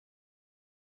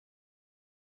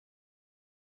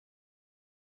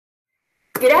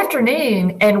Good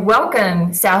afternoon and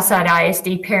welcome, Southside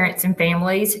ISD parents and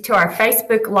families, to our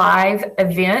Facebook Live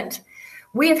event.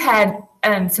 We have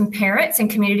had some parents and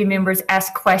community members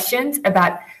ask questions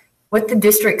about what the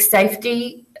district's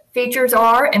safety features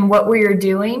are and what we are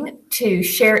doing to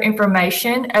share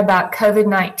information about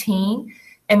COVID-19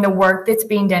 and the work that's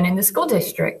being done in the school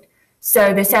district.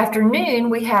 So this afternoon,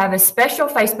 we have a special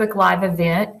Facebook Live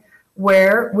event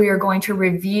where we are going to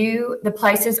review the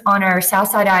places on our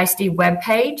Southside ISD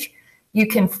webpage. You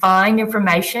can find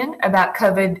information about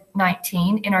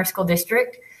COVID-19 in our school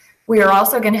district. We are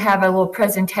also going to have a little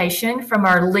presentation from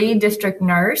our lead district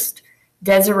nurse,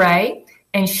 Desiree,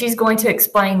 and she's going to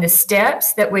explain the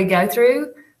steps that we go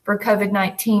through for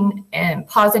COVID-19 and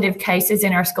positive cases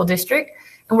in our school district.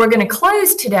 And we're going to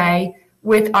close today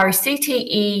with our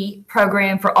CTE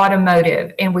program for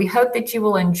automotive, and we hope that you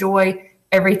will enjoy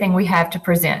everything we have to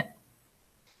present.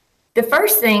 The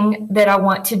first thing that I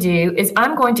want to do is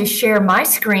I'm going to share my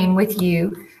screen with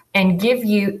you and give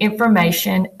you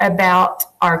information about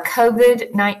our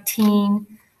COVID-19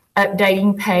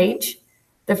 updating page.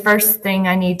 The first thing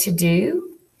I need to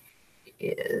do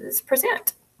is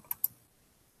present.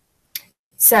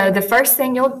 So the first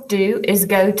thing you'll do is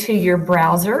go to your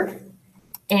browser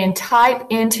and type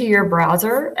into your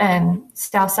browser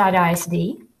Southside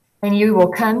ISD. And you will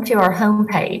come to our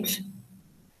homepage.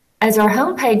 As our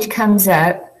homepage comes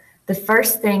up, the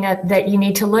first thing that you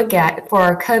need to look at for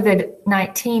our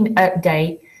COVID-19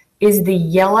 update is the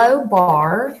yellow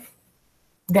bar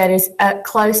that is up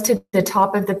close to the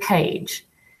top of the page.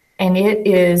 And it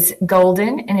is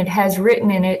golden, and it has written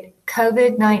in it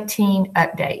COVID-19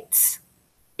 updates.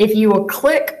 If you will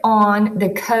click on the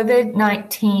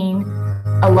COVID-19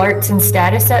 alerts and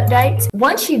status updates,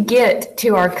 once you get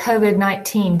to our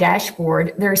COVID-19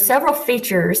 dashboard, there are several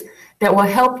features that will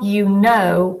help you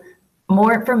know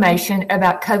more information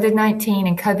about COVID-19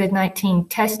 and COVID-19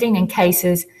 testing and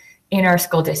cases in our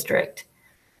school district.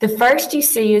 The first you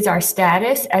see is our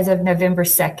status as of November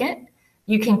 2nd.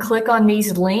 You can click on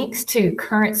these links to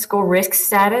current school risk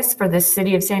status for the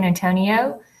city of San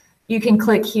Antonio. You can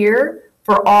click here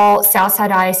for all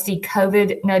Southside ISD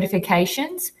COVID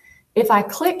notifications. If I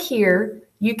click here,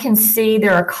 you can see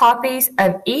there are copies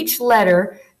of each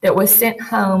letter that was sent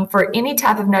home for any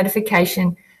type of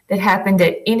notification that happened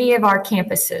at any of our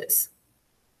campuses.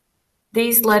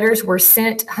 These letters were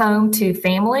sent home to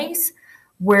families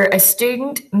where a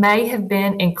student may have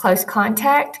been in close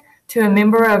contact to a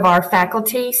member of our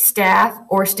faculty, staff,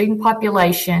 or student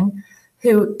population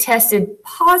who tested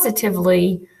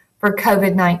positively for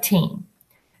COVID-19.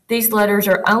 These letters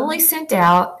are only sent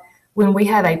out when we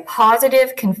have a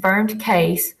positive confirmed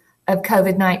case of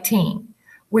COVID-19.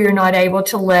 We are not able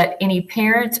to let any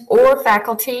parents or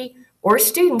faculty or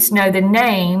students know the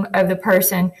name of the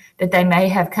person that they may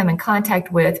have come in contact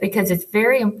with, because it's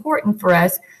very important for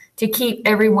us to keep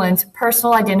everyone's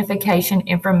personal identification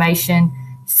information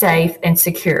safe and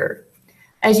secure.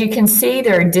 As you can see,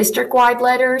 there are district-wide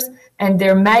letters, and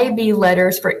there may be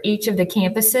letters for each of the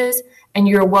campuses, and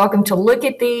you're welcome to look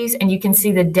at these, and you can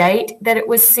see the date that it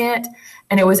was sent,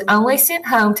 and it was only sent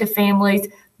home to families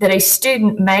that a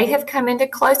student may have come into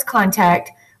close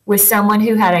contact with someone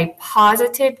who had a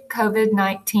positive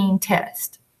COVID-19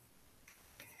 test.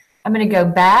 I'm going to go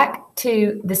back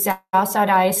to the Southside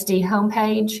ISD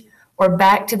homepage or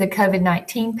back to the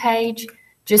COVID-19 page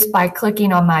just by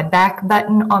clicking on my back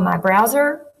button on my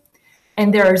browser.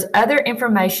 And there's other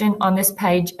information on this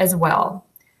page as well.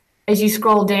 As you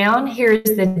scroll down, here's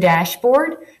the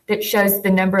dashboard that shows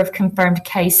the number of confirmed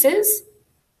cases,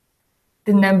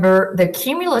 the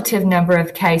cumulative number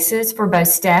of cases for both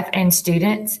staff and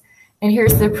students, and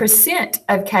here's the percent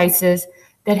of cases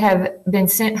that have been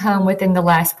sent home within the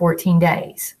last 14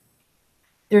 days.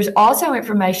 There's also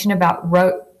information about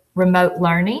remote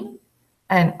learning,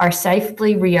 our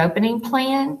safely reopening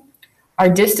plan, our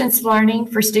distance learning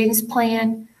for students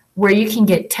plan, where you can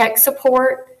get tech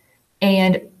support,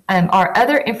 and our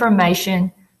other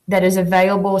information that is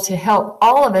available to help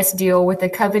all of us deal with the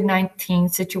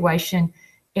COVID-19 situation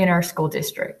in our school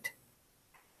district.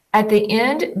 At the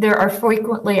end, there are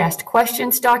frequently asked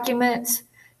questions documents,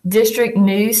 district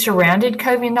news surrounding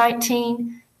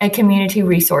COVID-19, and community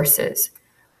resources.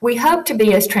 We hope to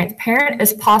be as transparent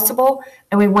as possible,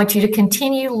 and we want you to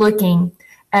continue looking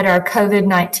at our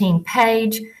COVID-19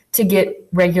 page to get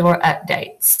regular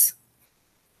updates.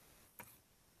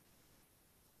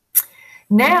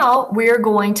 Now we're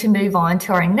going to move on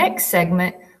to our next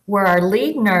segment where our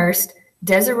lead nurse,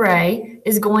 Desiree,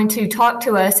 is going to talk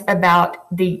to us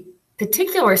about the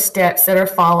particular steps that are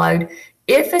followed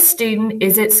if a student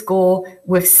is at school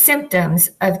with symptoms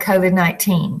of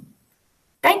COVID-19.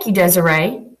 Thank you,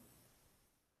 Desiree.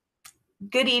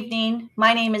 Good evening.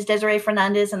 My name is Desiree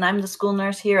Fernandez, and I'm the school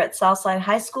nurse here at Southside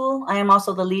High School. I am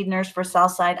also the lead nurse for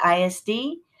Southside ISD,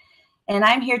 and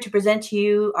I'm here to present to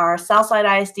you our Southside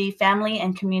ISD family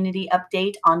and community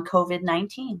update on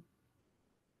COVID-19.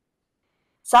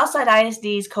 Southside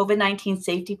ISD's COVID-19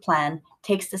 safety plan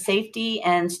takes the safety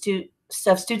and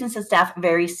of students and staff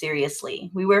very seriously.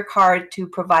 We work hard to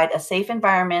provide a safe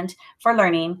environment for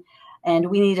learning, and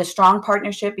we need a strong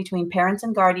partnership between parents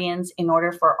and guardians in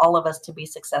order for all of us to be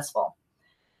successful.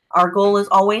 Our goal is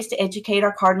always to educate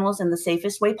our cardinals in the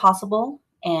safest way possible,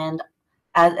 and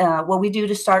what we do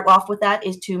to start off with that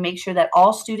is to make sure that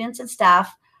all students and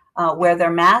staff wear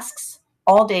their masks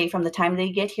all day from the time they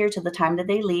get here to the time that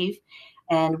they leave.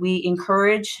 And we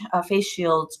encourage face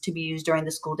shields to be used during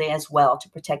the school day as well to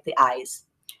protect the eyes.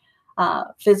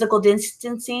 Physical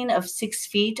distancing of 6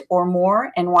 feet or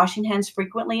more and washing hands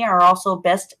frequently are also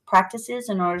best practices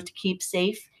in order to keep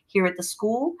safe here at the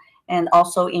school and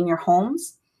also in your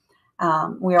homes.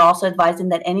 We are also advising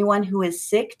that anyone who is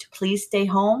sick to please stay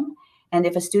home. And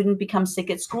if a student becomes sick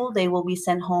at school, they will be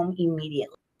sent home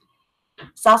immediately.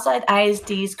 Southside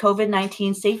ISD's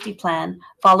COVID-19 safety plan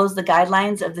follows the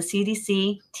guidelines of the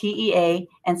CDC, TEA,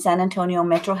 and San Antonio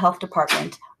Metro Health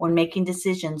Department when making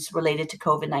decisions related to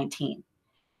COVID-19.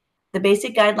 The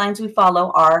basic guidelines we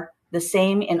follow are the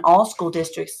same in all school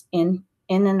districts in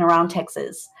and around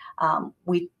Texas.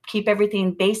 We keep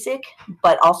everything basic,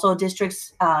 but also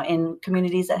districts in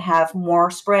communities that have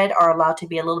more spread are allowed to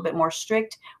be a little bit more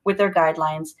strict with their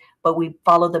guidelines, but we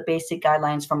follow the basic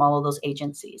guidelines from all of those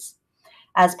agencies.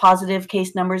 As positive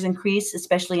case numbers increase,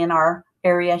 especially in our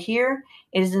area here,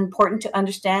 it is important to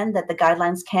understand that the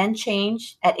guidelines can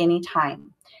change at any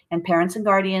time, and parents and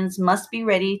guardians must be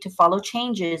ready to follow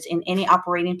changes in any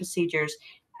operating procedures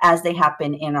as they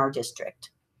happen in our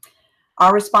district.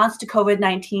 Our response to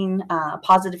COVID-19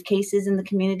 positive cases in the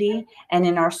community and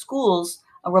in our schools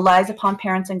relies upon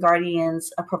parents and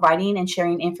guardians providing and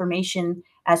sharing information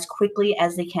as quickly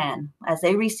as they can. As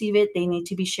they receive it, they need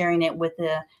to be sharing it with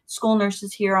the school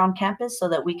nurses here on campus so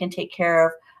that we can take care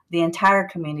of the entire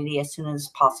community as soon as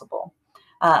possible.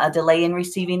 A delay in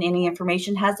receiving any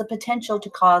information has the potential to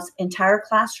cause entire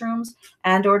classrooms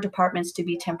and/or departments to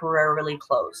be temporarily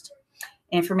closed.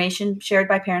 Information shared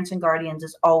by parents and guardians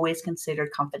is always considered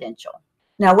confidential.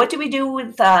 Now, what do we do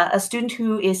with a student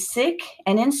who is sick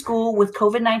and in school with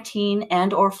COVID-19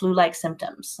 and/or flu-like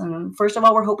symptoms? And first of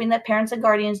all, we're hoping that parents and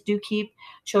guardians do keep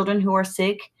children who are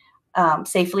sick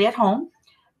safely at home.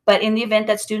 But in the event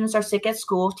that students are sick at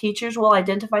school, teachers will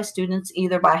identify students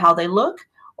either by how they look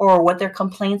or what their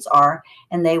complaints are,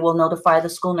 and they will notify the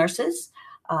school nurses.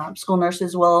 School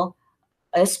nurses will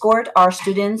escort our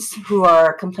students who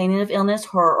are complaining of illness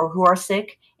or who are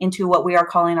sick into what we are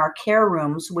calling our care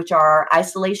rooms, which are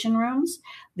isolation rooms.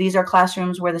 These are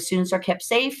classrooms where the students are kept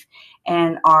safe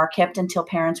and are kept until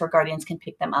parents or guardians can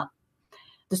pick them up.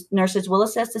 The nurses will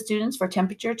assess the students for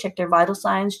temperature, check their vital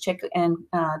signs, check and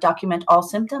document all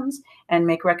symptoms, and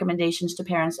make recommendations to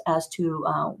parents as to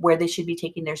where they should be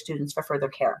taking their students for further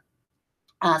care.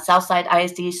 Southside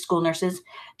ISD school nurses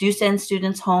do send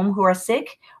students home who are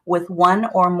sick with one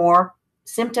or more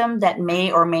symptom that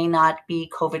may or may not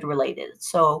be COVID related.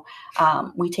 So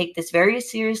we take this very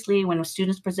seriously. When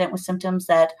students present with symptoms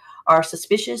that are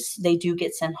suspicious, they do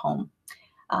get sent home.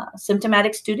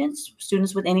 Symptomatic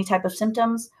students with any type of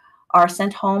symptoms are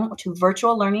sent home to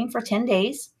virtual learning for 10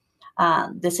 days.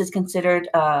 This is considered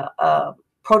a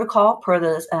protocol per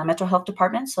the Metro Health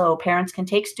Department, so parents can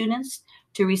take students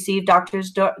to receive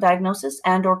doctor's diagnosis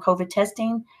and/or COVID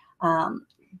testing.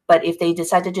 But if they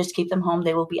decide to just keep them home,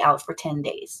 they will be out for 10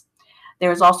 days.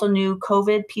 There is also new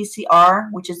COVID PCR,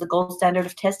 which is the gold standard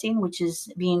of testing, which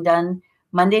is being done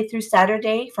Monday through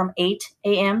Saturday from 8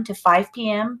 a.m. to 5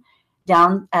 p.m.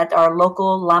 down at our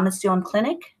local La Mission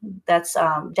Clinic. That's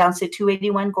down to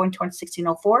 281 going towards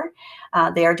 1604.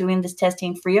 They are doing this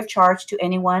testing free of charge to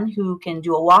anyone who can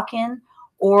do a walk-in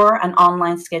or an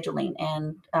online scheduling.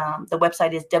 And the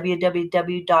website is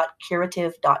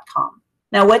www.curative.com.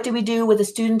 Now, what do we do with a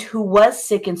student who was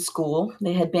sick in school?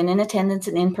 They had been in attendance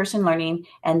and in-person learning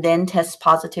and then tests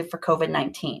positive for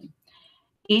COVID-19.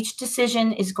 Each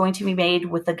decision is going to be made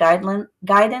with the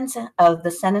guidance of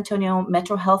the San Antonio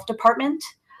Metro Health Department.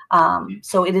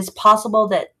 So it is possible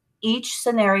that each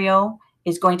scenario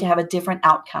is going to have a different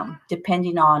outcome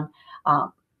depending on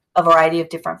a variety of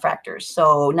different factors.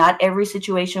 So not every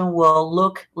situation will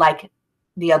look like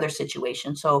the other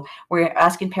situation. So we're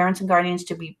asking parents and guardians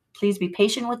to please be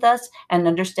patient with us and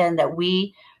understand that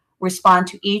we respond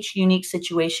to each unique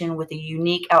situation with the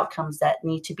unique outcomes that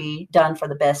need to be done for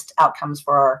the best outcomes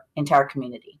for our entire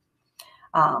community.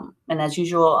 And as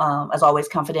usual, as always,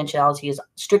 confidentiality is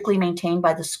strictly maintained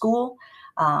by the school.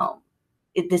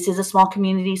 This is a small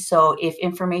community, so if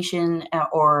information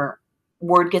or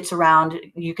word gets around,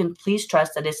 you can please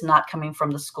trust that it's not coming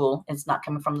from the school. It's not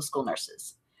coming from the school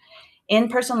nurses.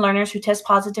 In-person learners who test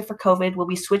positive for COVID will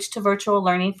be switched to virtual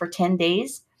learning for 10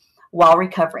 days while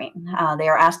recovering. They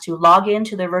are asked to log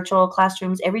into their virtual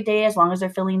classrooms every day as long as they're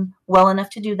feeling well enough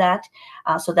to do that,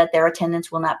 so that their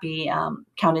attendance will not be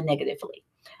counted negatively.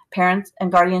 Parents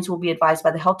and guardians will be advised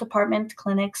by the health department,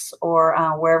 clinics, or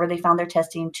wherever they found their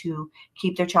testing to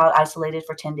keep their child isolated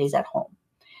for 10 days at home.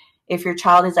 If your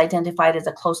child is identified as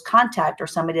a close contact or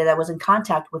somebody that was in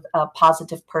contact with a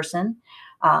positive person,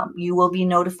 you will be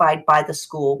notified by the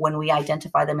school when we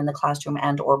identify them in the classroom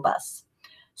and or bus.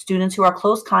 Students who are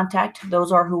close contact,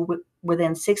 those are who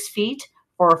within 6 feet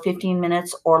for 15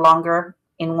 minutes or longer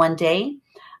in one day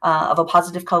of a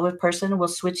positive COVID person, will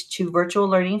switch to virtual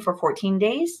learning for 14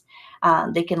 days.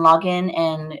 They can log in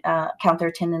and count their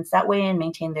attendance that way and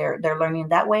maintain their learning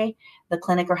that way. The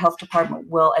clinic or health department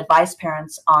will advise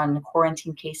parents on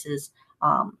quarantine cases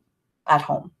at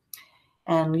home.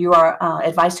 And you are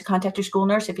advised to contact your school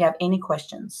nurse if you have any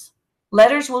questions.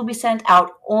 Letters will be sent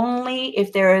out only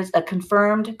if there is a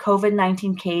confirmed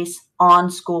COVID-19 case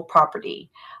on school property.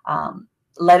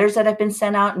 Letters that have been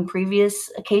sent out in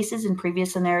previous cases, in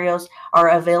previous scenarios, are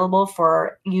available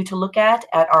for you to look at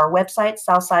our website,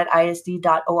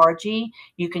 southsideisd.org.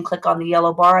 You can click on the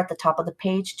yellow bar at the top of the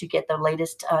page to get the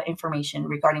latest information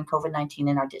regarding COVID-19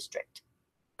 in our district.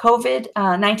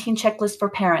 COVID-19 checklist for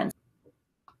parents.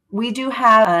 We do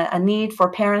have a need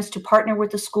for parents to partner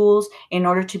with the schools in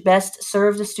order to best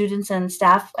serve the students and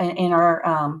staff in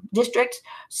our district.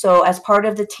 So as part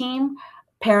of the team,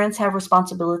 parents have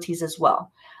responsibilities as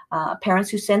well. Parents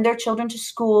who send their children to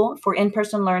school for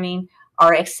in-person learning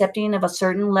are accepting of a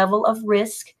certain level of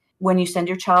risk when you send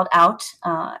your child out,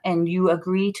 and you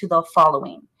agree to the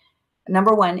following.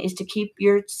 Number one is to keep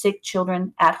your sick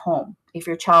children at home. If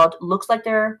your child looks like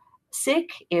they're sick,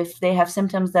 if they have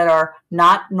symptoms that are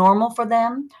not normal for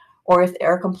them, or if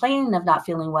they're complaining of not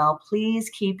feeling well, please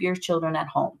keep your children at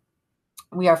home.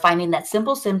 We are finding that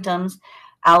simple symptoms,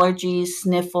 allergies,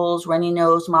 sniffles, runny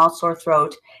nose, mild sore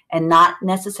throat, and not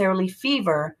necessarily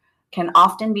fever, can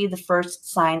often be the first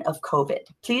sign of COVID.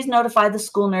 Please notify the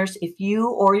school nurse if you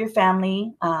or your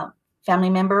family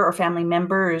member or family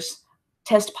members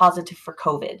test positive for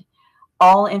COVID.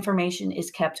 All information is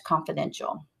kept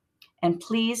confidential. And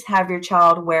please have your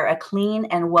child wear a clean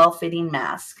and well-fitting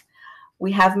mask.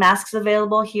 We have masks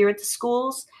available here at the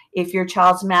schools. If your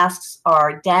child's masks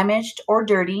are damaged or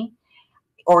dirty,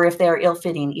 or if they're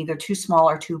ill-fitting, either too small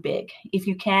or too big. If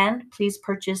you can, please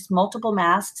purchase multiple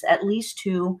masks, at least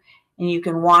 2, and you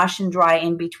can wash and dry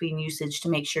in between usage to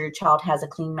make sure your child has a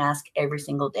clean mask every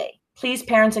single day. Please,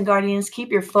 parents and guardians,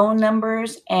 keep your phone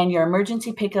numbers and your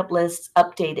emergency pickup lists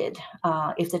updated.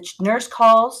 If the nurse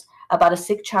calls about a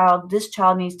sick child, this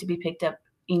child needs to be picked up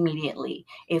immediately.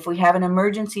 If we have an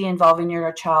emergency involving your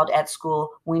child at school,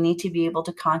 we need to be able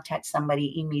to contact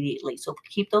somebody immediately. So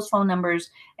keep those phone numbers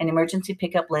and emergency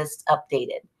pickup lists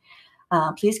updated.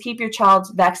 Please keep your child's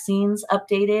vaccines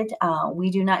updated. We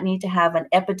do not need to have an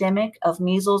epidemic of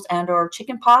measles and/or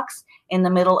chickenpox in the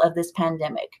middle of this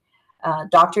pandemic.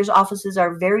 Doctors' offices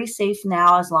are very safe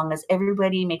now as long as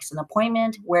everybody makes an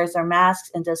appointment, wears their masks,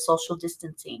 and does social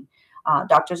distancing.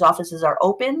 Doctors' offices are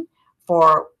open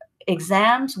for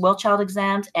exams, well child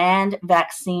exams, and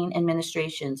vaccine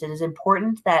administrations. It is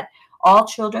important that all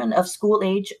children of school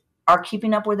age are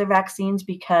keeping up with their vaccines,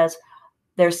 because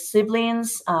their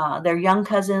siblings, their young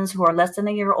cousins who are less than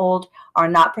a year old, are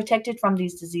not protected from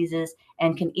these diseases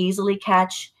and can easily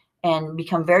catch and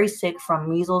become very sick from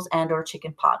measles and/or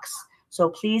chickenpox. So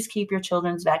please keep your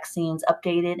children's vaccines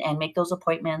updated and make those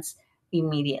appointments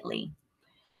immediately.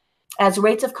 As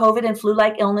rates of COVID and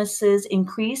flu-like illnesses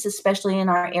increase, especially in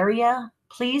our area,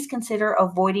 please consider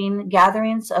avoiding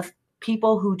gatherings of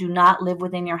people who do not live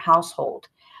within your household.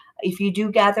 If you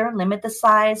do gather, limit the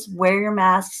size, wear your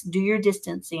masks, do your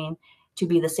distancing to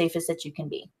be the safest that you can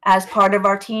be. As part of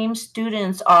our team,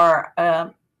 students are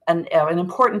an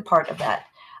important part of that.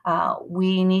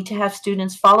 We need to have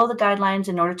students follow the guidelines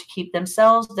in order to keep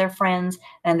themselves, their friends,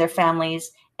 and their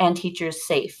families and teachers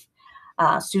safe.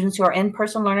 Students who are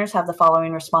in-person learners have the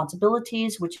following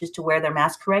responsibilities, which is to wear their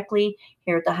mask correctly.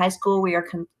 Here at the high school, we are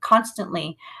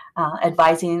constantly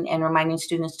advising and reminding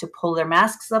students to pull their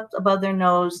masks up above their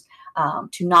nose,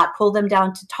 to not pull them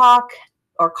down to talk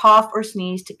or cough or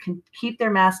sneeze, to keep their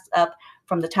masks up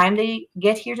from the time they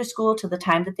get here to school to the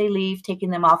time that they leave, taking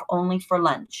them off only for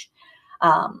lunch.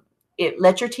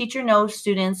 Let your teacher know,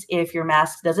 students, if your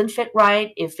mask doesn't fit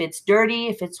right, if it's dirty,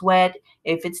 if it's wet,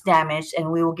 if it's damaged,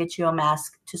 and we will get you a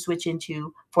mask to switch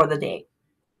into for the day.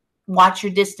 Watch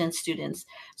your distance, students.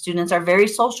 Students are very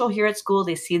social here at school.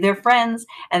 They see their friends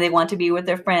and they want to be with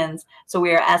their friends. So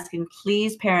we are asking,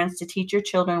 please, parents, to teach your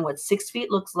children what 6 feet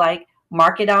looks like,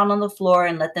 mark it out on the floor,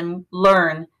 and let them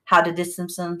learn how to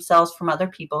distance themselves from other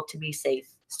people to be safe.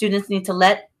 Students need to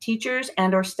let teachers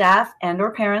and or staff and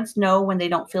or parents know when they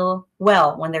don't feel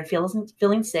well, when they're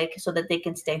feeling sick, so that they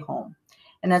can stay home.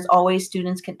 And as always,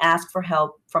 students can ask for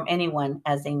help from anyone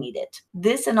as they need it.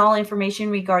 This and all information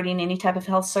regarding any type of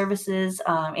health services,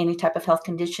 any type of health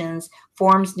conditions,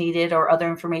 forms needed, or other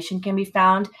information can be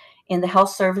found in the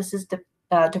Health Services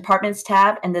Departments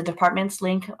tab and the Departments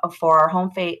link for our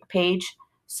home page,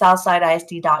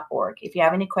 southsideisd.org. If you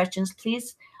have any questions,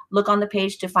 please look on the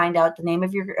page to find out the name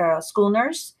of your school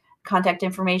nurse, contact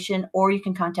information, or you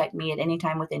can contact me at any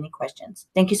time with any questions.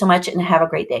 Thank you so much and have a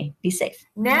great day. Be safe.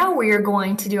 Now we are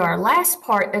going to do our last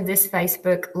part of this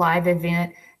Facebook Live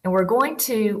event, and we're going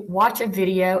to watch a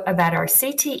video about our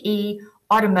CTE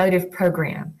automotive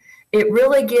program. It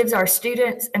really gives our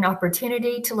students an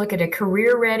opportunity to look at a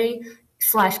career-ready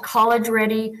 /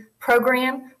 college-ready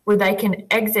program where they can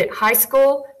exit high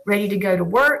school ready to go to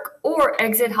work, or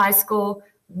exit high school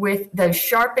with those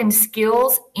sharpened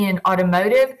skills in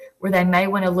automotive, where they may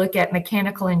want to look at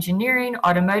mechanical engineering,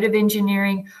 automotive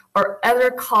engineering, or other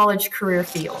college career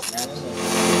fields.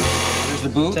 There's the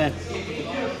boot. 10.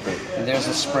 And there's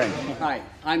the spring. Hi,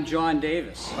 I'm John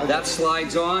Davis. That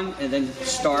slides on and then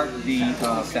start the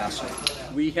fastener.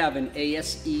 We have an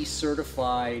ASE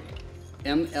certified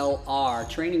MLR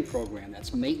training program.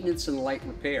 That's maintenance and light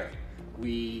repair.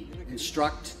 We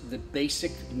instruct the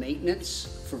basic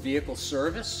maintenance for vehicle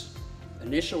service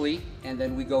initially, and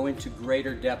then we go into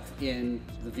greater depth in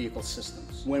the vehicle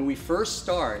systems. When we first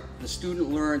start, the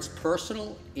student learns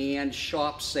personal and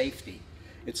shop safety.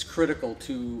 It's critical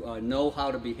to know how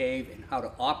to behave and how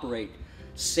to operate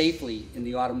safely in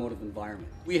the automotive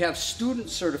environment. We have student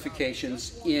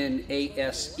certifications in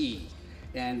ASE,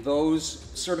 and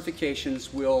those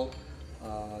certifications will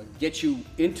get you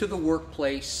into the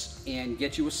workplace and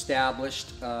get you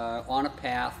established on a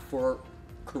path for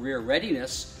career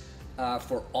readiness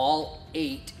for all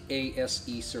 8 ASE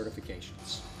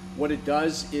certifications. What it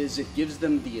does is it gives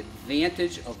them the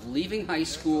advantage of leaving high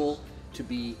school to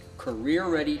be career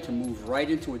ready to move right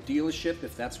into a dealership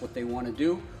if that's what they want to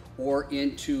do, or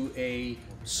into a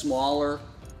smaller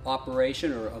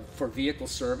operation or for vehicle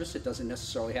service. It doesn't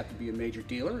necessarily have to be a major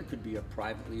dealer. It could be a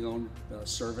privately owned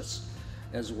service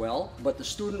as well. But the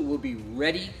student will be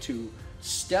ready to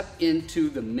step into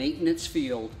the maintenance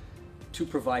field to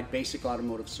provide basic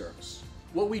automotive service.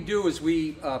 What we do is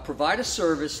we provide a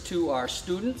service to our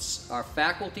students, our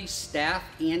faculty, staff,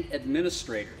 and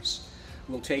administrators.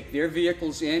 We'll take their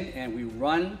vehicles in and we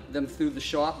run them through the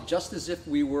shop just as if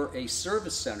we were a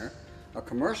service center, a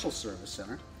commercial service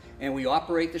center, and we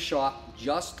operate the shop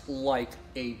just like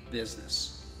a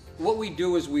business. What we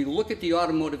do is we look at the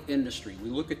automotive industry, we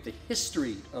look at the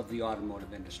history of the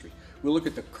automotive industry, we look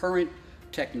at the current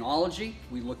technology,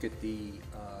 we look at the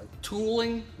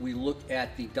tooling, we look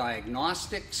at the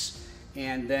diagnostics,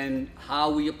 and then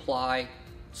how we apply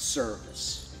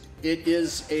service. It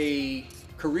is a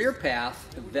career path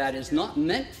that is not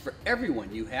meant for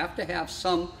everyone. You have to have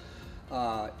some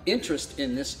interest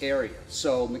in this area.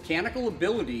 So mechanical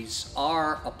abilities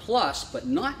are a plus, but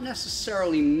not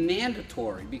necessarily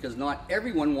mandatory, because not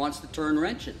everyone wants to turn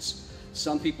wrenches.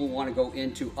 Some people want to go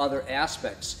into other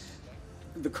aspects.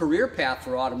 The career path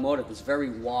for automotive is very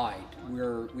wide.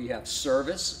 We have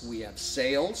service, we have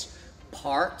sales,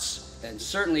 parts, and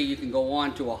certainly you can go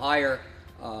on to a higher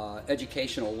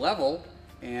educational level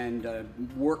and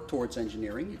work towards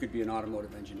engineering. You could be an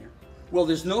automotive engineer. Well,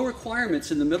 there's no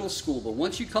requirements in the middle school, but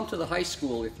once you come to the high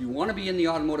school, if you want to be in the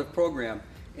automotive program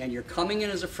and you're coming in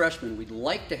as a freshman, we'd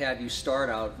like to have you start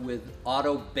out with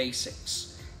auto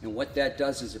basics. And what that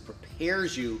does is it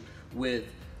prepares you with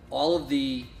all of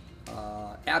the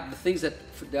things that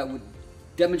would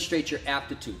demonstrate your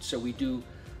aptitude. So we do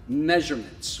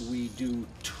measurements, we do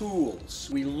tools,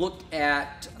 we look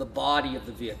at the body of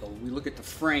the vehicle, we look at the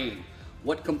frame,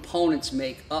 what components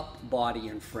make up body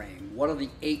and frame, what are the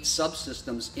 8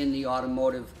 subsystems in the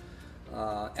automotive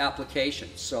application.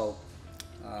 So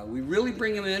we really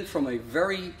bring them in from a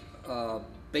very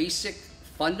basic,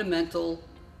 fundamental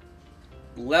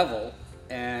level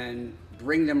and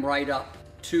bring them right up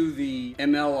to the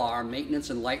MLR,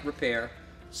 maintenance and light repair,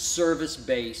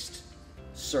 service-based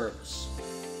service.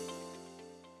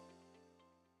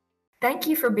 Thank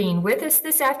you for being with us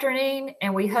this afternoon,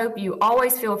 and we hope you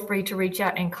always feel free to reach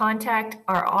out and contact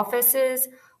our offices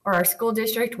or our school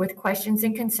district with questions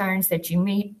and concerns that you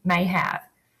may have.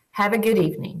 Have a good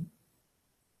evening.